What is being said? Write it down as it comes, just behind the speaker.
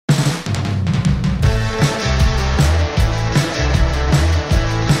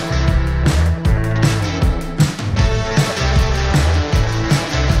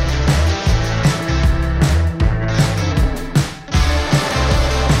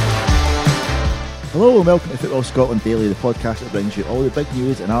Hello and welcome to Football Scotland Daily, the podcast that brings you all the big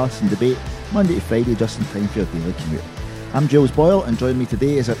news, analysis and debate Monday to Friday, just in time for your daily commute. I'm Giles Boyle, and joining me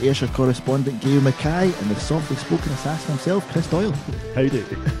today is our Ayrshire correspondent Gail Mackay and the softly spoken assassin himself, Chris Doyle. Howdy.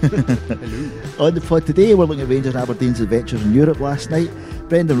 Hello. On the pod today, we're looking at Rangers and Aberdeen's adventures in Europe last night,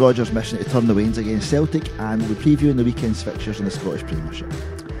 Brendan Rodgers' mission to turn the Wains against Celtic, and we'll be previewing the weekend's fixtures in the Scottish Premiership.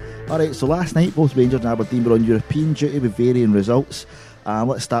 Alright, so last night both Rangers and Aberdeen were on European duty with varying results.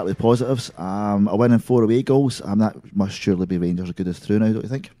 Let's start with positives. A win and 4 away goals. That must surely be Rangers as good as through now, don't you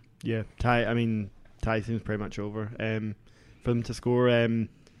think? Yeah, tie seems pretty much over. For them to score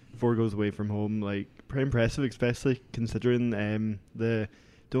 4 goals away from home, pretty impressive, especially considering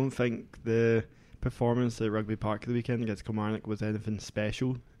don't think the performance at Rugby Park the weekend against Kilmarnock was anything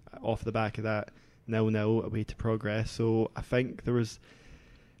special off the back of that 0-0 away to Progress. So I think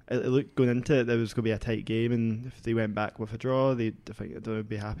it looked going into it there was going to be a tight game, and if they went back with a draw, they would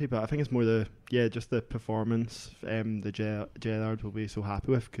be happy. But I think it's more just the performance the Gerrard will be so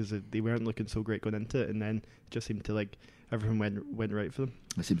happy with, because they weren't looking so great going into it, and then it just seemed to everything went right for them.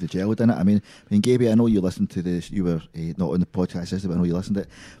 It seemed to gel, didn't it? I mean, Gaby, I know you listened to this. You were not on the podcast yesterday, but I know you listened to it.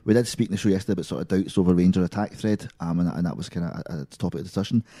 We did speak in the show yesterday about sort of doubts over Ranger attack thread, and that was kind of at the topic of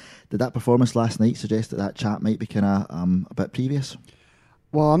discussion. Did that performance last night suggest that chat might be kind of a bit previous?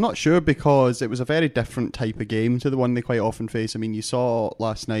 Well, I'm not sure, because it was a very different type of game to the one they quite often face. I mean, you saw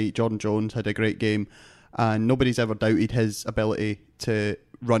last night Jordan Jones had a great game, and nobody's ever doubted his ability to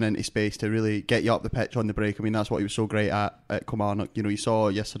run into space, to really get you up the pitch on the break. I mean, that's what he was so great at Kilmarnock. You know, you saw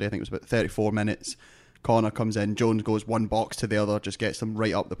yesterday, I think it was about 34 minutes, corner comes in, Jones goes one box to the other, just gets them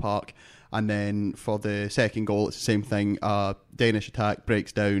right up the park. And then for the second goal, it's the same thing. Danish attack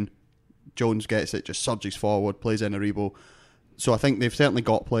breaks down, Jones gets it, just surges forward, plays in Aribo. So I think they've certainly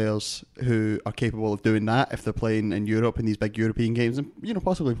got players who are capable of doing that if they're playing in Europe in these big European games, and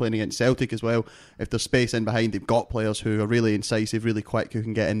possibly playing against Celtic as well. If there's space in behind, they've got players who are really incisive, really quick, who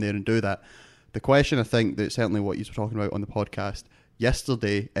can get in there and do that. The question, I think, that certainly what you were talking about on the podcast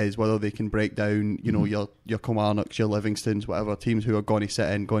yesterday is whether they can break down, your Kilmarnocks, your Livingstons, whatever teams who are going to sit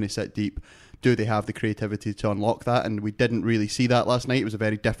in, going to sit deep. Do they have the creativity to unlock that? And we didn't really see that last night. It was a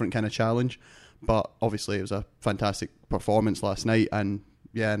very different kind of challenge. But obviously it was a fantastic performance last night, and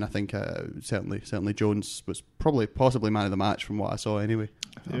I think certainly Jones was possibly man of the match from what I saw anyway.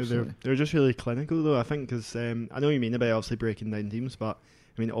 They're just really clinical though, I think, because I know what you mean about obviously breaking down teams, but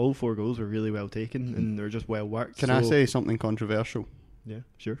I mean all 4 goals were really well taken and they're just well worked. Can I say something controversial? Yeah,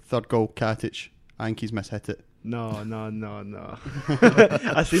 sure. Third goal, Katic. Anki's mishit it. No. I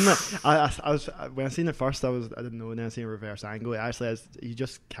seen that. I was when I seen it first. I didn't know, and then I seen a reverse angle. He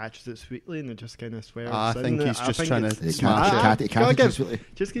just catches it sweetly, and it just kind of swears. I think he's just trying to smash it.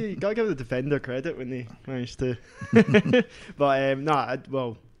 Gotta give the defender credit when they managed to. But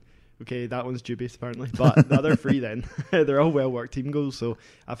okay, that one's dubious apparently. But the other 3 then, they're all well worked team goals. So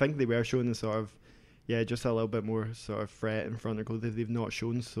I think they were showing the sort of just a little bit more sort of threat in front of goal that they've not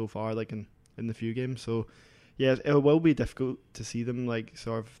shown so far, in the few games. So yeah, it will be difficult to see them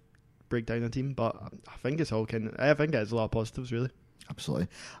sort of break down a team, but I think it's all I think it has a lot of positives, really. Absolutely.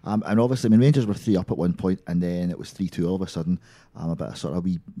 And obviously, Rangers were 3 up at one point, and then it was 3-2 all of a sudden. A bit of sort of a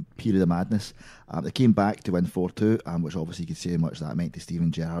wee period of madness. They came back to win 4-2, which obviously you could see how much that meant to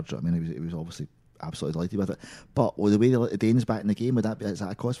Steven Gerrard. I mean, he was obviously absolutely delighted with it. But with the way they let the Danes back in the game, is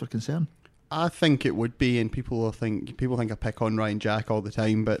that a cause for concern? I think it would be, and people think I pick on Ryan Jack all the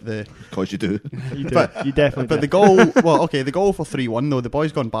time, but because you do, you definitely. But the goal, the goal for 3-1 though, the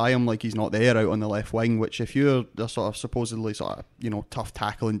boy's gone by him like he's not there out on the left wing. Which, if you're a sort of supposedly tough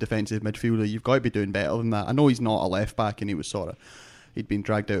tackling defensive midfielder, you've got to be doing better than that. I know he's not a left back, and he'd been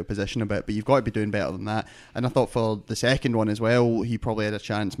dragged out of position a bit, but you've got to be doing better than that. And I thought for the second one as well, he probably had a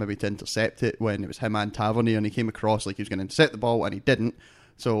chance maybe to intercept it when it was him and Tavernier, and he came across like he was going to intercept the ball, and he didn't.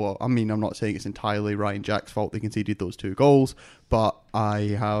 So, I mean, I'm not saying it's entirely Ryan Jack's fault they conceded those 2 goals, but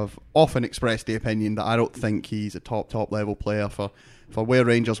I have often expressed the opinion that I don't think he's a top level player for where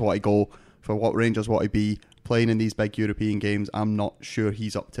Rangers want to go, for what Rangers want to be, playing in these big European games. I'm not sure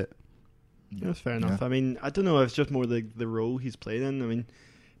he's up to it. That's fair enough. Yeah. I mean, I don't know if it's just more the role he's playing in. I mean,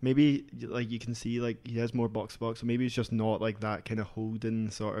 maybe you can see he has more box to box, so maybe it's just not that kind of holding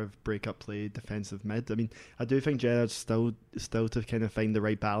sort of break up play defensive mid. I mean, I do think Gerrard's still to kind of find the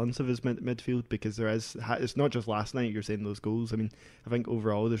right balance of his midfield, because it's not just last night you're saying those goals. I mean, I think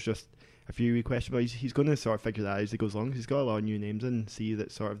overall there's just a few questions, but he's going to sort of figure that out as he goes along. He's got a lot of new names in, see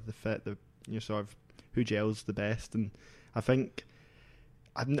that sort of the fit, sort of who gels the best, and I think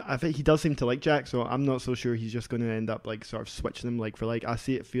I think he does seem to like Jack, so I'm not so sure he's just going to end up like sort of switching him like for like. I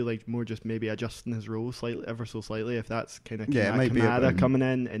feel like more just maybe adjusting his role slightly, ever so slightly, if that's kind of it might be Kamada coming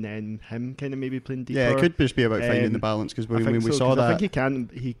in and then him kind of maybe playing deeper. Yeah, it could just be about finding the balance, because we saw that. I think he can.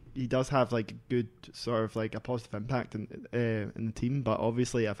 He does have like good sort of like a positive impact in the team, but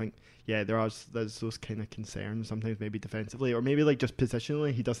obviously I think there's those kind of concerns sometimes, maybe defensively or maybe like just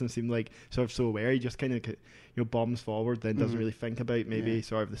positionally. He doesn't seem like sort of so aware. He just kind of bombs forward, then doesn't really think about maybe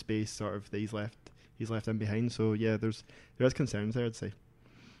sort of the space sort of that he's left in behind. So there is concerns there, I'd say.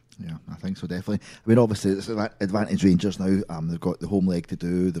 Yeah, I think so, definitely. I mean, obviously, it's an advantage Rangers now. They've got the home leg to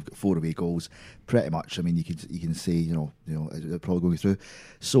do. They've got 4 away goals, pretty much. I mean, you can say, you know, they're probably going through.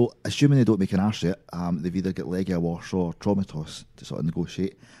 So, assuming they don't make an arse yet, they've either got Legia Warsaw or Traumatos to sort of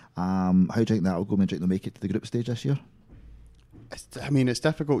negotiate. How do you think that'll go? I mean, do you think they'll make it to the group stage this year? It's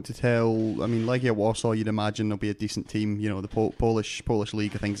difficult to tell. I mean, Legia Warsaw, you'd imagine they'll be a decent team. You know, the Polish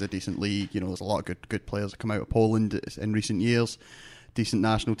league, I think, is a decent league. You know, there's a lot of good players that come out of Poland in recent years. Decent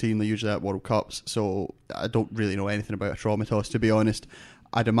national team. They're usually at World Cups. So I don't really know anything about Atromitos, to be honest.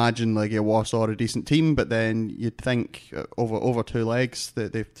 I'd imagine Legia Warsaw are a decent team, but then you'd think over 2 legs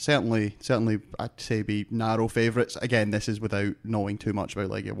that they've certainly I'd say be narrow favourites. Again, this is without knowing too much about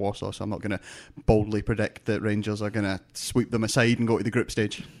Legia Warsaw, so I'm not going to boldly predict that Rangers are going to sweep them aside and go to the group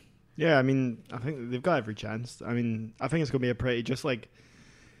stage. Yeah, I mean, I think they've got every chance. I mean, I think it's going to be a pretty, just like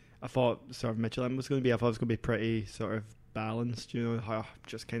I thought sort of Michelin was going to be. I thought it was going to be pretty sort of balanced. You know,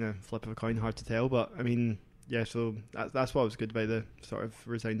 just kind of flip of a coin, hard to tell, but I mean. Yeah, so that's what was good about the sort of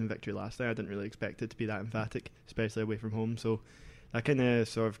resounding victory last night. I didn't really expect it to be that emphatic, especially away from home. So that kind of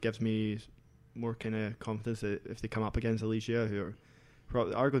sort of gives me more kind of confidence that if they come up against Alicia, who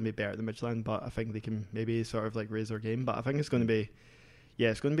are going to be better than Michelin, but I think they can maybe sort of like raise their game. But I think it's going to be,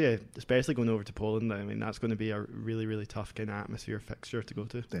 especially going over to Poland. I mean, that's going to be a really, really tough kind of atmosphere fixture to go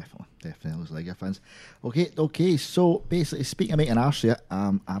to. Definitely, those Legia fans. Okay. So basically, speaking of making arse yet,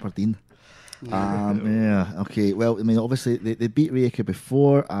 Aberdeen. Okay. Well, I mean, obviously they beat Rijeka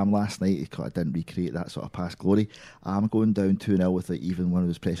before. Last night they kind of didn't recreate that sort of past glory. Going down 2-0 with even one of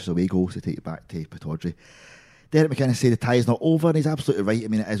those precious away goals to take it back to Pittodrie. Derek McInnes said the tie is not over, and he's absolutely right. I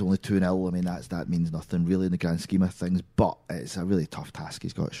mean, it is only 2-0. I mean, that means nothing really in the grand scheme of things, but it's a really tough task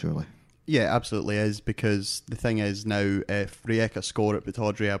he's got, surely. Yeah, absolutely is, because the thing is now, if Rijeka score at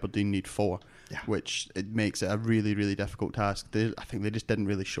Pittodrie, Aberdeen need 4. Yeah. Which it makes it a really, really difficult task. I think they just didn't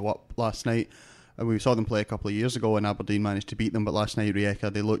really show up last night. We saw them play a couple of years ago and Aberdeen managed to beat them, but last night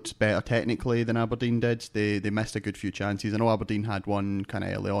Rijeka, they looked better technically than Aberdeen did. They missed a good few chances. I know Aberdeen had one kind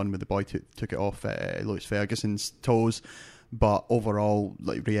of early on where the boy took it off Lewis Ferguson's toes, but overall,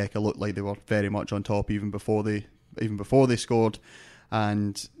 like, Rijeka looked like they were very much on top even before they scored.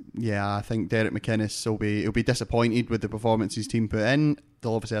 And yeah, I think Derek McInnes will be disappointed with the performance his team put in.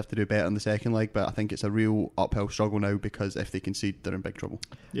 They'll obviously have to do better in the second leg, but I think it's a real uphill struggle now, because if they concede, they're in big trouble.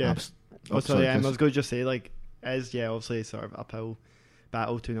 Yeah. I was going to just say, like, obviously sort of uphill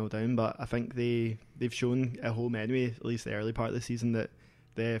battle 2-0 down, but I think they've shown at home anyway, at least the early part of the season, that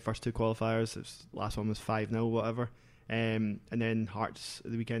the first 2 qualifiers, last one was 5-0, whatever, and then Hearts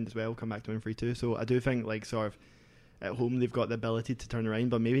the weekend as well, come back to win 3-2. So I do think, like, sort of at home they've got the ability to turn around,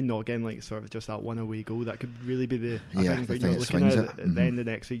 but maybe not again, like sort of just that one away goal. That could really be the thing you're looking at. Then the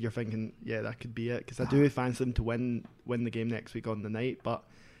next week you're thinking, yeah, that could be it, because I do fancy them to win the game next week on the night, but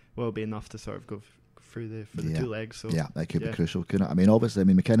will it be enough to sort of go through the 2 legs? So yeah, that could be crucial, couldn't it? I mean, obviously,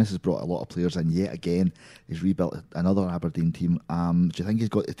 McInnes has brought a lot of players in yet again. He's rebuilt another Aberdeen team. Do you think he's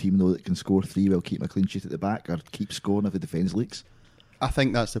got the team though that can score 3 while keeping a clean sheet at the back, or keep scoring if the defence leaks? I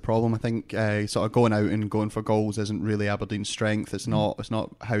think that's the problem. I think sort of going out and going for goals isn't really Aberdeen's strength. It's not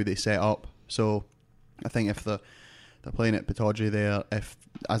how they set up. So I think if they're playing at Pittodrie there, if,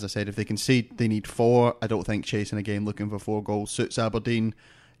 as I said, if they concede, they need 4. I don't think chasing a game looking for 4 goals suits Aberdeen.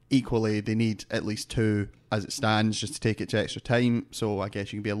 Equally, they need at least 2 as it stands, just to take it to extra time. So I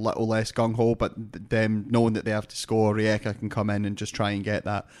guess you can be a little less gung-ho, but them knowing that they have to score, Rijeka can come in and just try and get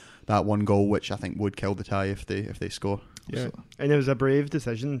that 1 goal, which I think would kill the tie if they score. Yeah, and it was a brave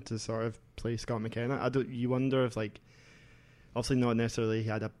decision to sort of play Scott McKenna. You wonder if, like, obviously not necessarily he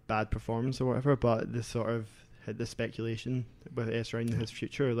had a bad performance or whatever, but this sort of had the speculation with S around his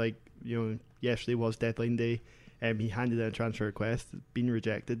future. Like, you know, yesterday was deadline day. He handed in a transfer request, been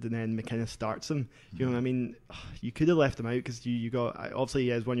rejected, and then McKenna starts him. You know what I mean? You could have left him out, because you got, obviously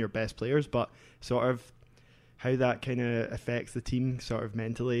he is one of your best players, but sort of how that kind of affects the team sort of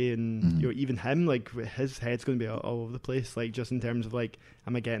mentally, and you know, even him, like, his head's going to be all over the place, like, just in terms of, like,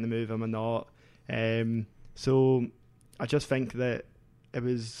 am I getting the move, am I not? So I just think that it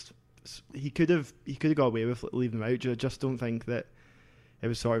was, he could have got away with leaving him out. I just don't think that it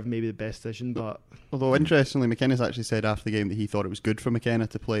was sort of maybe the best decision. But although interestingly, McKenna's actually said after the game that he thought it was good for McKenna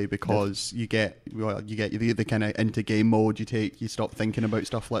to play because you get the kind of into game mode. You stop thinking about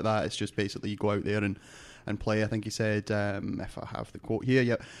stuff like that. It's just basically you go out there and play. I think he said, if I have the quote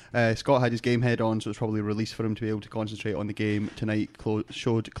here, Scott had his game head on, so it's probably a release for him to be able to concentrate on the game tonight.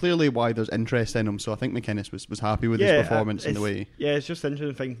 Showed clearly why there's interest in him, so I think McInnes was happy with his performance in the way. Yeah, it's just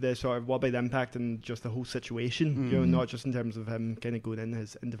interesting to think the sort of what about the impact and just the whole situation, you know, not just in terms of him kind of going in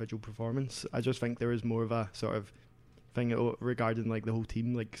his individual performance. I just think there is more of a sort of thing regarding like the whole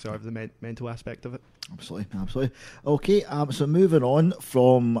team, like sort of the mental aspect of it. Absolutely. Okay, so moving on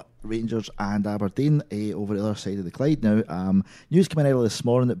from Rangers and Aberdeen over the other side of the Clyde now. News came in earlier this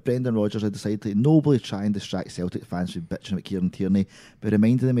morning that Brendan Rodgers had decided to nobly try and distract Celtic fans from bitching about Kieran Tierney by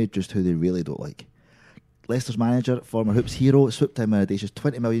reminding them of just who they really don't like. Leicester's manager, former Hoops hero, swooped in an audacious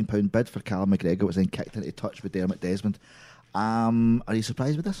 £20 million bid for Callum McGregor, was then kicked into touch with Dermot Desmond. Are you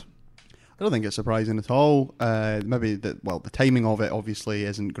surprised with this? I don't think it's surprising at all. Maybe the timing of it obviously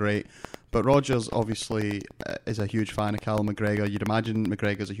isn't great, but Rodgers obviously is a huge fan of Callum McGregor. You'd imagine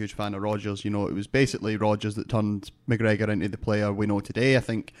McGregor's a huge fan of Rodgers. You know, it was basically Rodgers that turned McGregor into the player we know today. I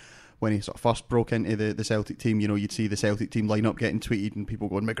think when he sort of first broke into the Celtic team, you know, you'd see the Celtic team lineup getting tweeted and people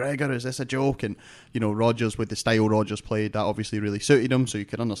going, McGregor, is this a joke? And, you know, Rodgers, with the style Rodgers played, that obviously really suited him, so you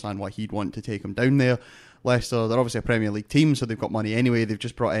could understand why he'd want to take him down there. Leicester, they're obviously a Premier League team, so they've got money anyway. They've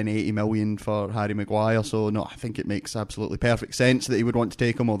just brought in 80 million for Harry Maguire, so no, I think it makes absolutely perfect sense that he would want to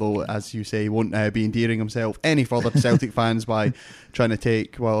take him, although, as you say, he won't be endearing himself any further to Celtic fans by trying to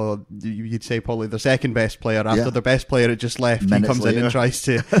take, well, you'd say probably their second best player after their best player had just left. Minutes he comes later. in and tries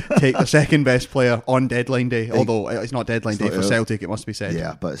to take the second best player on deadline day, although it's not deadline day for Celtic, it must be said.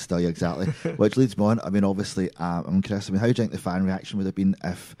 Yeah, but still, exactly. Which leads me on, I mean, obviously, Chris, how do you think the fan reaction would have been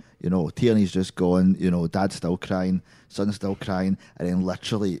if, you know, Tierney's just gone, you know, dad's still crying, son's still crying, and then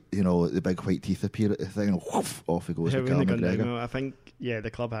literally, you know, the big white teeth appear at the thing, and whoof, off he goes with Callum McGregor. I think,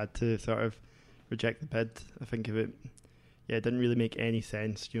 the club had to sort of reject the bid. I think if it didn't really make any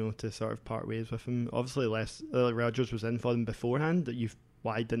sense, you know, to sort of part ways with him. Obviously, Rodgers was in for them beforehand.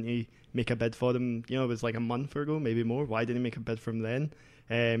 Why didn't he make a bid for them? You know, it was like a month ago, maybe more. Why didn't he make a bid for him then?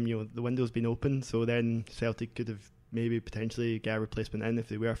 You know, the window's been open, so then Celtic could have maybe potentially get a replacement in if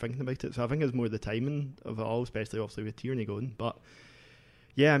they were thinking about it. So I think it's more the timing of it all, especially obviously with Tierney going. But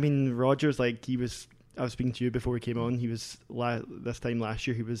yeah, I mean, Rodgers, I was speaking to you before he came on, he was this time last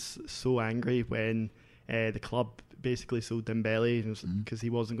year, he was so angry when the club basically sold Dembele because he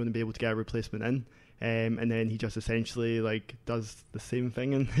wasn't going to be able to get a replacement in. And then he just essentially does the same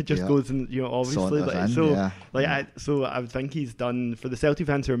thing, and it just goes in, you know, obviously. I would think he's done, for the Celtic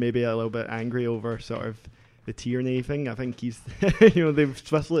fans who are maybe a little bit angry over sort of the Tierney thing, I think he's, you know, they've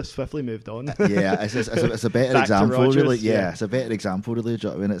swiftly moved on. It's a better example, really. Yeah, it's a better example, really. Do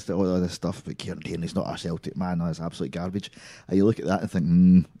you know what I mean? It's all this stuff, but Kieran Tierney's not a Celtic man. That's absolute garbage. And you look at that and think, do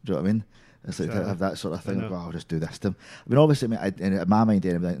you know what I mean? It's like to have that sort of thing. I'll just do this to him. I mean, obviously, in my mind,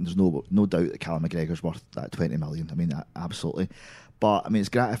 there's no doubt that Callum McGregor's worth that 20 million. I mean, absolutely. But I mean, it's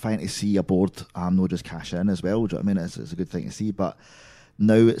gratifying to see a board not just cash in as well. Do you know what I mean? It's a good thing to see. But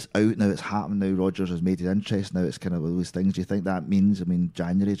now it's out, now it's happened, now Rodgers has made his interest, now it's kind of those things. Do you think that means,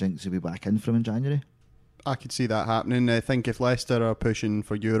 January, do you think he'll be back in from in January? I could see that happening. I think if Leicester are pushing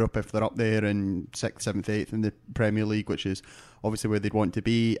for Europe, if they're up there in 6th, 7th, 8th in the Premier League, which is obviously where they'd want to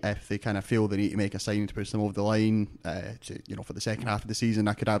be, if they kind of feel they need to make a signing to push them over the line, for the second half of the season,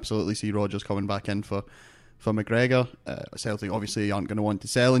 I could absolutely see Rodgers coming back in for McGregor. Celtic obviously aren't going to want to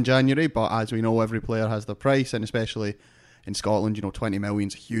sell in January, but as we know, every player has their price, and especially in Scotland, 20 million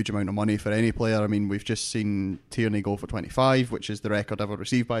is a huge amount of money for any player. I mean, we've just seen Tierney go for 25, which is the record ever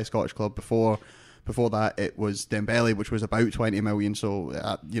received by a Scottish club before. Before that, it was Dembele, which was about 20 million. So,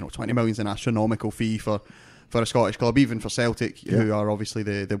 20 million is an astronomical fee for a Scottish club, even for Celtic, who are obviously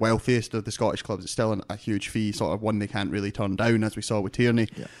the wealthiest of the Scottish clubs. It's still a huge fee, sort of one they can't really turn down, as we saw with Tierney.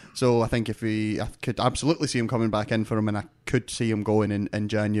 Yeah. So I think I could absolutely see him coming back in for him, and I could see him going in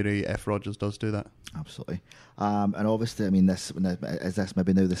January if Rodgers does do that. Absolutely. And obviously, I mean, is this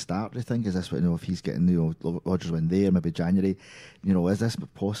maybe now the start, do you think? Is this, if he's getting, Rodgers win there, maybe January, is this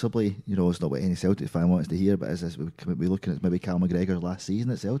possibly, it's not what any Celtic fan wants to hear, but is this, can we be looking at maybe Cal McGregor's last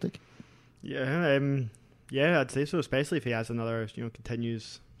season at Celtic? Yeah, I'd say so, especially if he has another,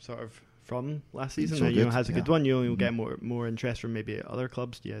 continues sort of from last season, so has a good one, you'll get more interest from maybe other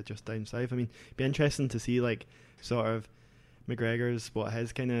clubs, just down south. I mean, it'd be interesting to see, sort of McGregor's, what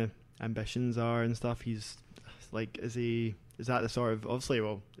his kind of ambitions are and stuff. He's, is is that the sort of, obviously,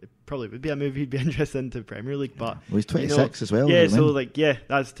 well, it probably would be a move he'd be interested in to Premier League, but well, he's 26 as well. Yeah, you know so what I mean?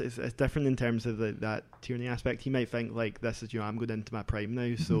 it's different in terms of that Tierney aspect. He might think like, this is, I'm going into my prime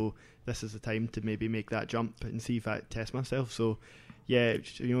now, so this is the time to maybe make that jump and see if I test myself. So yeah,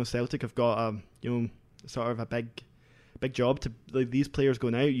 Celtic have got sort of a big job to, like, these players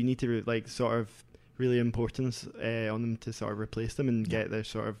going out. You need to like sort of really importance on them to sort of replace them and get their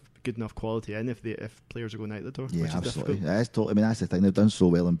sort of good enough quality in if players are going out the door. Yeah, which is absolutely. difficult. I mean, that's the thing. They've done so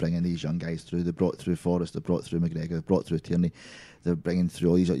well in bringing these young guys through. They brought through Forrest, they brought through McGregor, they brought through Tierney. They're bringing through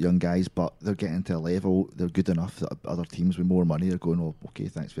all these young guys, but they're getting to a level, they're good enough that other teams with more money are going, oh, okay,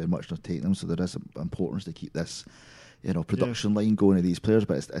 thanks very much, they're taking them. So there is importance to keep this production line going to these players.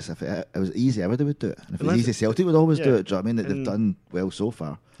 But it's if it was easy, everybody would do it. And if it was easy, Celtic would always do it. Do you know what I mean? They've done well so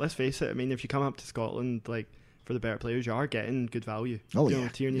far. Let's face it, I mean, if you come up to Scotland, like, for the better players, you are getting good value. Oh, yeah.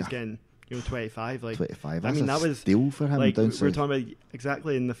 Tierney's getting 25. Like 25. I mean, that was steal for him. like down we were south. talking about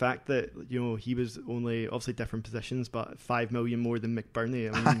exactly, in the fact that he was only obviously different positions, but 5 million more than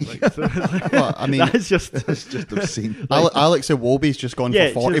McBurney. I mean, Well, I mean, that's just It's just obscene. Alex Iwobi's just gone Yeah,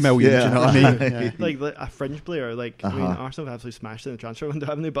 for 40 just- million. yeah. Do you know what I mean? Yeah. like a fringe player. Like I mean, Uh-huh. Arsenal have absolutely smashed it in the transfer window,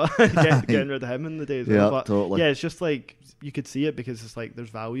 haven't they? But getting rid of him in the day as Yeah, well. But totally. yeah, it's just like you could see it because it's like there's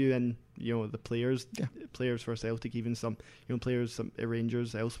value in the players, players for Celtic, even some players, some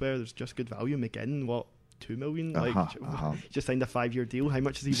Rangers elsewhere. There's just good value. McGinn, what, 2 million? Like just signed a 5-year deal. How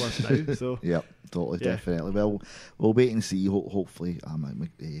much is he worth now? So Yep, totally, definitely. Well, we'll wait and see. Hopefully,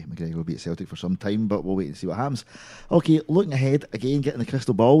 McGregor will be at Celtic for some time, but we'll wait and see what happens. Okay, looking ahead again, getting the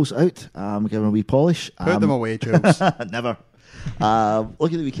crystal balls out, giving them a wee polish. Put them away, Jules. Never.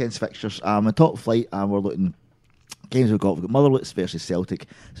 Look at the weekend's fixtures. In top flight, we're looking. Games we've got Motherwell versus Celtic,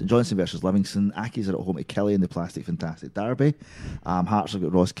 St Johnstone versus Livingston, Accies are at home to Kelly in the Plastic Fantastic Derby, Hearts have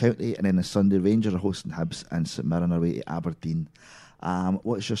got Ross County, and then on Sunday Rangers are hosting Hibs and St Mirren are away to Aberdeen.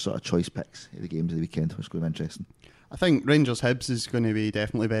 What's your sort of choice picks of the games of the weekend? What's going to be interesting? I think Rangers Hibs is going to be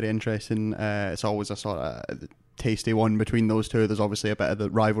definitely very interesting. It's always a sort of tasty one between those two. There's obviously a bit of the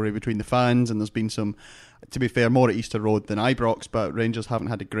rivalry between the fans, and there's been some, to be fair, more at Easter Road than Ibrox, but Rangers haven't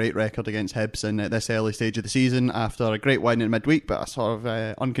had a great record against Hibs in this early stage of the season after a great win in midweek, but a sort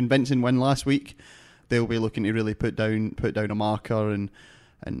of unconvincing win last week. They'll be looking to really put down a marker and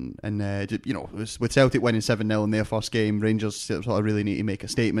with Celtic winning 7-0 in their first game, Rangers sort of really need to make a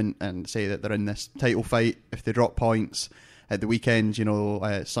statement and say that they're in this title fight. If they drop points at the weekend,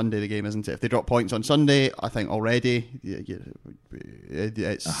 Sunday the game, isn't it? If they drop points on Sunday, I think already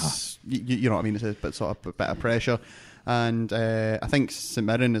it's you know what I mean. It's a bit of pressure, and I think St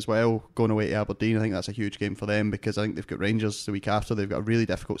Mirren as well going away to Aberdeen. I think that's a huge game for them because I think they've got Rangers the week after. They've got a really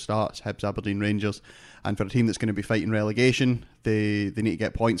difficult start. It's Hibs, Aberdeen, Rangers, and for a team that's going to be fighting relegation, they need to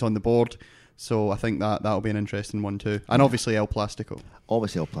get points on the board. So I think that'll be an interesting one too. And obviously El Plastico.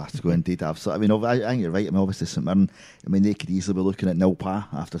 Obviously El Plastico indeed. Absolutely. I mean, I think you're right. I mean, obviously St Mirren, I mean, they could easily be looking at nil pa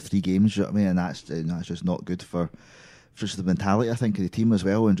after 3 games, you know what I mean? And that's just not good for just the mentality, I think, of the team as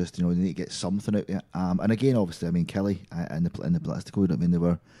well, and just, they need to get something out of it. And again, obviously, I mean, Kelly in the Plastico, you know what I mean? They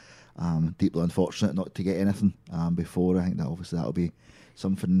were deeply unfortunate not to get anything before. I think that obviously that'll be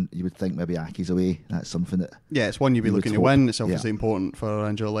something you would think maybe Aki's away. That's something that... Yeah, it's one you'd be looking to win. It's obviously important for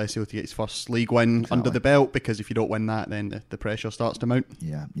Angelo Alessio to get his first league win under the belt, because if you don't win that, then the pressure starts to mount.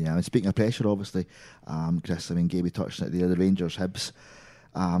 Yeah. And speaking of pressure, obviously, Chris, I mean, Gaby touched on it there, the Rangers-Hibs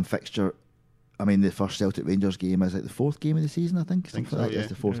fixture. I mean, the first Celtic Rangers game is like the 4th game of the season, I think. Something like that. It's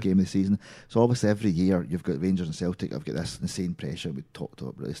the 4th game of the season. So obviously every year you've got Rangers and Celtic. I've got this insane pressure. We talked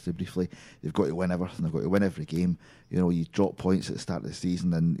about this briefly. They've got to win everything. They've got to win every game. You drop points at the start of the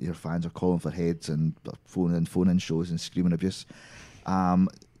season and your fans are calling for heads and phoning in shows and screaming abuse. I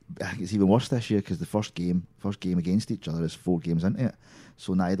think it's even worse this year because the first game against each other is 4 games into it.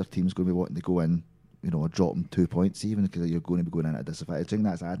 So neither team's going to be wanting to go in, or drop them 2 points even, because you're going to be going in at a disadvantage. I think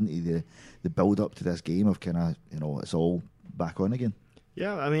that's adding to the build up to this game of kind of, it's all back on again.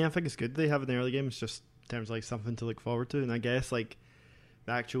 Yeah, I mean, I think it's good they have in the early games, just in terms of like something to look forward to. And I guess like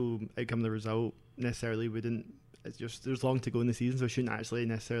the actual outcome of the result necessarily wouldn't. It's just there's long to go in the season, so it shouldn't actually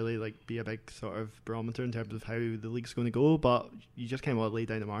necessarily like be a big sort of barometer in terms of how the league's going to go. But you just kind of want to lay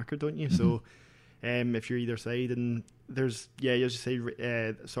down a marker, don't you? Mm-hmm. So if you're either side, and there's you just say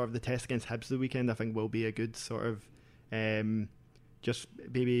sort of the test against Hibs the weekend, I think will be a good sort of just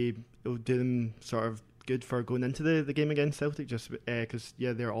maybe it'll do them sort of good for going into the game against Celtic, just because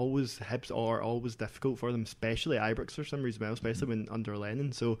Hibs are always difficult for them, especially Ibrox for some reason, especially when under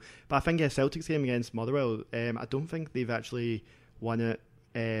Lennon. So, but I think Celtic's game against Motherwell, I don't think they've actually won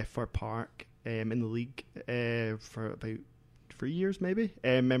it for Park in the league for about 3 years maybe.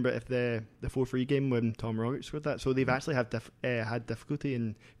 Remember if the 4-3 game when Tom Rogic scored that. So they've actually had difficulty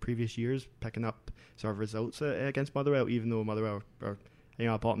in previous years picking up sort of results against Motherwell, even though Motherwell are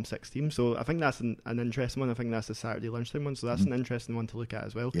a bottom 6 team. So I think that's an interesting one. I think that's the Saturday lunchtime one, so that's an interesting one to look at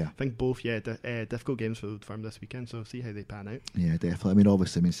as well. Yeah. I think both difficult games for Old Firm this weekend, so see how they pan out. Yeah, definitely. I mean,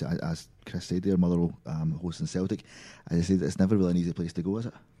 obviously, as Chris said there, Motherwell hosting Celtic, as I said, it's never really an easy place to go, is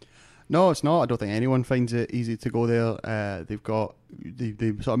it? No, it's not. I don't think anyone finds it easy to go there. They sort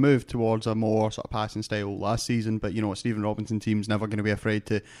of moved towards a more sort of passing style last season, but a Stephen Robinson team's never going to be afraid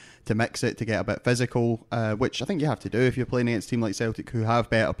to mix it, to get a bit physical, which I think you have to do if you're playing against a team like Celtic who have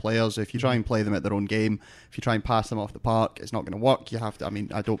better players. If you try and play them at their own game, if you try and pass them off the park, it's not going to work. You have to. I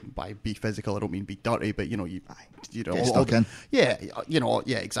mean, I don't by be physical, I don't mean be dirty, but Get stuck in. Yeah,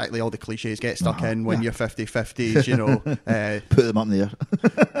 exactly. All the cliches get stuck in when you're 50-50s. Put them up in the air.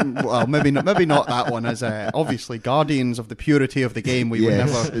 Well, maybe not that one. As obviously guardians of the purity of the game, we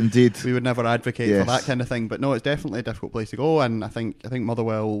would never advocate for that kind of thing. But no, it's definitely a difficult place to go, and I think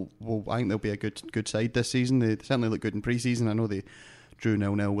Motherwell I think they'll be a good side this season. They certainly look good in pre-season. I know they drew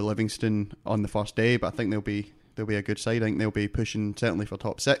 0-0 with Livingston on the first day, but I think they'll be a good side. I think they'll be pushing certainly for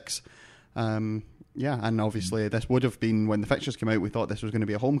top 6. And obviously this would have been, when the fixtures came out, we thought this was going to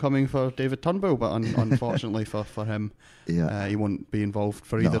be a homecoming for David Turnbull, but unfortunately for him, he won't be involved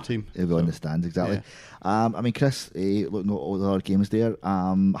for either team. He will understand, exactly. Yeah. I mean, Chris, looking at all the other games there,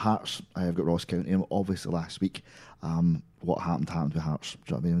 Hearts, I've got Ross County, obviously last week. What happened with Hearts? Do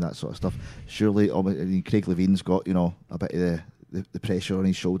you know what I mean? That sort of stuff. Surely, Craig Levine's got, a bit of the pressure on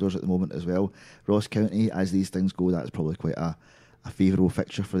his shoulders at the moment as well. Ross County, as these things go, that's probably quite a favourable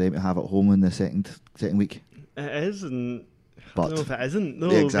fixture for them to have at home in the second week. It is, and but I don't know if it isn't. No,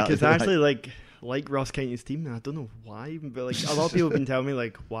 exactly, because actually, like Ross County's team, I don't know why, but a lot of people have been telling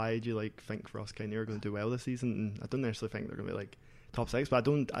me why do you think Ross County are going to do well this season? And I don't necessarily think they're going to be top 6, but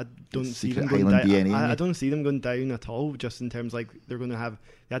I don't see them going down. I don't see them going down at all. Just in terms they're going to have.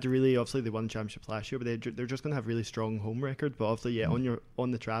 They had to really, obviously they won championships last year, but they're just going to have really strong home record. But obviously,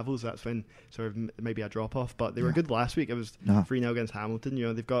 on the travels, that's when sort of maybe a drop off. But they were good last week. It was 3-0 against Hamilton.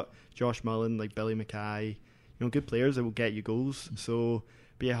 They've got Josh Mullen, Billy Mackay, good players that will get you goals. So.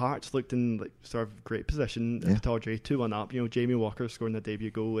 But Hearts looked in sort of great position. Tawdry 2-1 up. Jamie Walker scoring a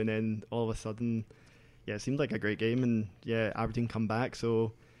debut goal, and then all of a sudden. Yeah, it seemed like a great game, and Aberdeen come back.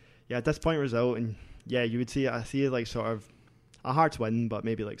 So, disappointing result, and you would see sort of a Hearts win, but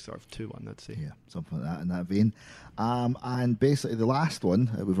maybe sort of 2-1, I'd say. Yeah, something like that in that vein. And basically the last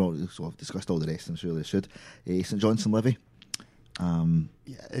one, we've already sort of discussed all the rest, I'm sure they should. St Johnstone Livy.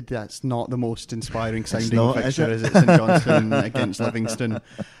 That's not the most inspiring sounding fixture, is it? St Johnstone against Livingston.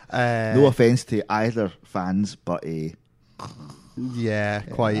 No offence to either fans, but I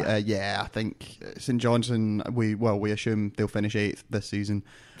think St Johnstone, we assume they'll finish 8th this season.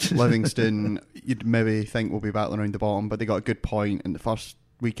 Livingston, you'd maybe think will be battling around the bottom, but they got a good point in the first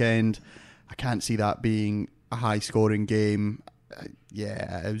weekend. I can't see that being a high scoring game.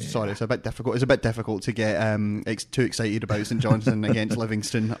 Sorry, it's a bit difficult. It's a bit difficult to get too excited about St Johnstone against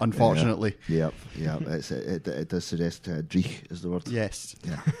Livingston, unfortunately. It does suggest Dreich is the word. Yes.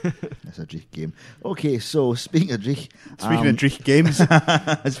 Yeah, it's a Dreich game. Okay, so speaking of Dreich games,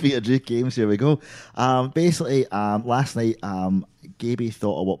 speaking of Dreich games, here we go. Basically, last night, Gaby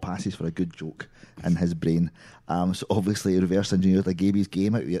thought of what passes for a good joke in his brain. So obviously reverse engineered Gaby's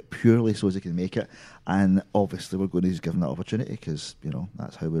game out of it purely so as he can make it, and obviously we're going to just give him that opportunity because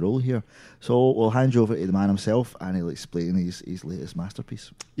that's how we roll here. So we'll hand you over to the man himself and he'll explain his latest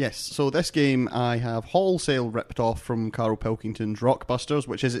masterpiece. Yes, so this game I have wholesale ripped off from Carl Pilkington's Rockbusters,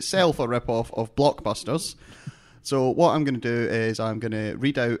 which is itself a rip-off of Blockbusters. So what I'm going to do is I'm going to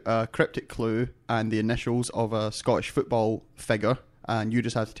read out a cryptic clue and the initials of a Scottish football figure, and you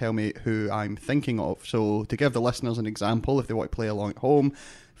just have to tell me who I'm thinking of. So to give the listeners an example, if they want to play along at home,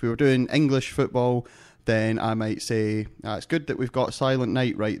 if we were doing English football, then I might say, it's good that we've got Silent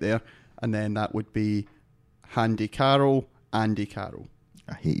Night right there, and then that would be Andy Carroll. I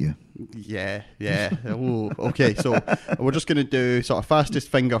hate you. Yeah. Ooh, okay, so we're just going to do sort of fastest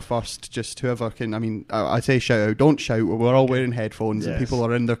finger first, just whoever can. I mean, I say shout out, don't shout. We're all wearing headphones and people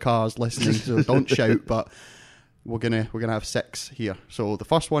are in their cars listening, so don't shout, but we're gonna have 6 here. So the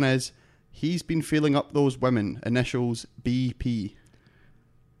first one is, he's been feeling up those women, initials BP.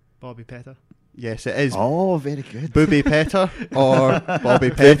 Bobby Petter. Yes, it is. Oh, very good. Booby Petter or Bobby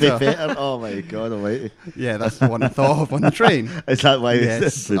Petter. Oh my God almighty. Yeah, that's the one I thought of on the train. Is that why?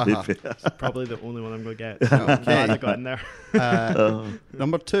 Yes. It's probably the only one I'm going to get. I'm glad I got in there.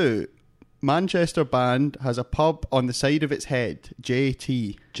 Number 2. Manchester band has a pub on the side of its head.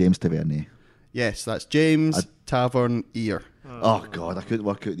 JT. James Tavernier. Yes, that's James Tavern Ear. Oh God, I couldn't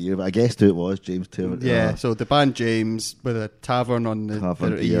work out the year, but I guessed who it was. James Taylor. Yeah, so the band James with a tavern on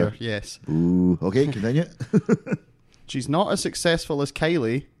Tavern, the yeah. ear. Yes. Ooh. Okay, continue. She's not as successful as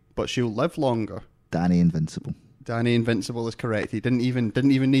Kylie, but she'll live longer. Danny Invincible. Danny Invincible is correct. He didn't even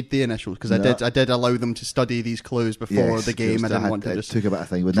need the initials because No. I did allow them to study these clues before Yes, the game. I didn't want to it just took a bit of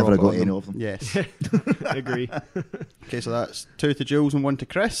thing. We'd drop never have got on any them. of them. Yes. I agree. Okay, so that's 2 to Jules and 1 to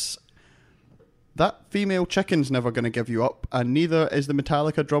Chris. That female chicken's never going to give you up, and neither is the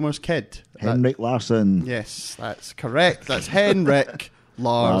Metallica drummer's kid. Henrik Larsson. Yes, that's correct. That's Henrik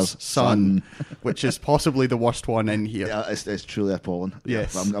Lars' son, which is possibly the worst one in here. Yeah, it's truly appalling.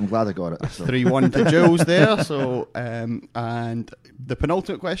 Yes. Yeah, I'm glad I got it. So. 3-1 to Jules there. So, and the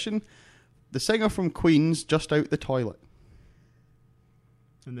penultimate question: the singer from Queen's just out the toilet.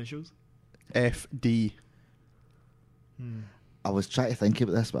 Initials? FD. I was trying to think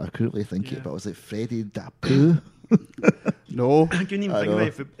about this, but I couldn't really think it. But I was like Freddie Dapu. No. I couldn't even I think know.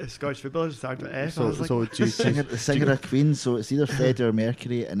 of any Scottish footballers started with F. I So, was like, so do you, the singer of Queen. So it's either Freddie or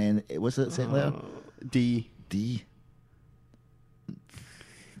Mercury, and then was it the second letter? D. D.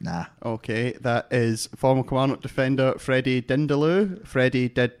 Nah. Okay, that is former Kilmarnock defender Freddie Dindaloo. Freddie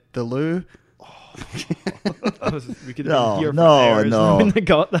did the loo. we could No, have been here for no, hours no. when they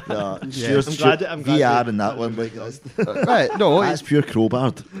got that. No, Yeah. I'm glad VR that- in that one. Like, that's Right, no, that's pure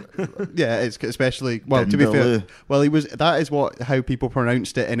crowbard. yeah, it's especially well. To be fair, Dindaloo. well, he was. That is how people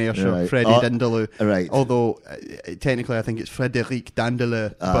pronounced it in Ayrshire, Right. Freddie Oh, Dindaloo. right. Although technically, I think it's Frederic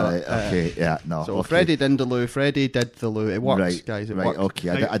Dandaloo. Right, okay, yeah, no. So okay. Freddie Dindaloo, Freddie did the loo. It works, right, guys. It right, works. okay.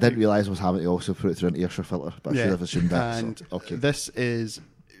 I didn't realise I was having to also put it through an Ayrshire filter, but I should have assumed that. And So, okay. this is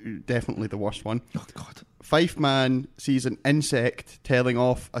definitely the worst one. Oh God. Fife man sees an insect telling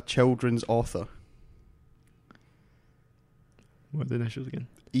off a children's author. What are the initials again?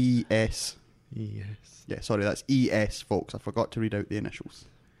 ES. Yes. Yeah, sorry, that's ES, folks. I forgot to read out the initials.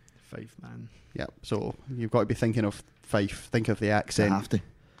 5 man. Yeah, so you've got to be thinking of Fife. Think of the I accent. have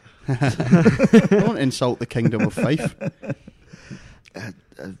to. Don't insult the kingdom of Fife.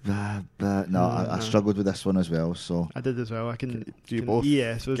 No, I struggled with this one as well. So I did as well. I can. Do you can both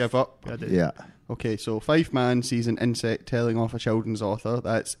ES was, give up? I did. yeah, Okay, so Fife man sees an insect telling off a children's author.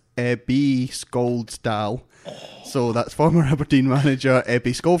 That's Ebby Skoldsdal. So that's former Aberdeen manager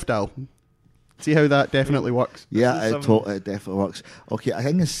Ebby Skoldsdal. See how that definitely works? yeah, This is it definitely works. Okay, I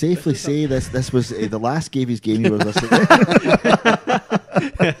can safely say this was the last Gavies game you were listening.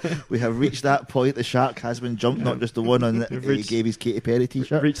 We have reached that point. The shark has been jumped, not just the one on the We've reached- Gavies Katy Perry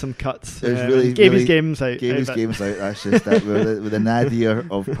t-shirt. Reach some cuts. There's really- Gaby's really- games out. Gavies out, games out. That's just that. With the nadir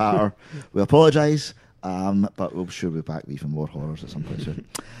of patter. We apologise, but we'll sure be back with even more horrors at some point soon.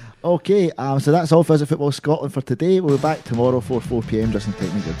 Okay, so that's all for us at Football Scotland for today. We'll be back tomorrow for 4 p.m. just in time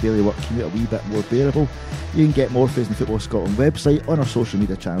to make your daily work commute a wee bit more bearable. You can get more from us on the Football Scotland website, on our social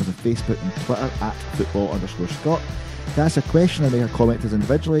media channels on Facebook and Twitter at football_Scot. To ask a question or make a comment to us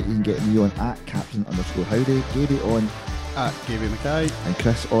individually, you can get me on at captain_howdy, Gaby on, At Gaby Mackay. and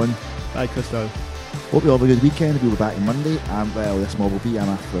Chris on. Bye, Christo. Hope you all have a good weekend. We'll be back on Monday, and well, this mob will be. I'm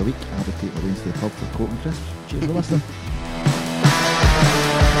after a week. I'll be taking my way into the pub for Coke and Crisps. Cheers for listening.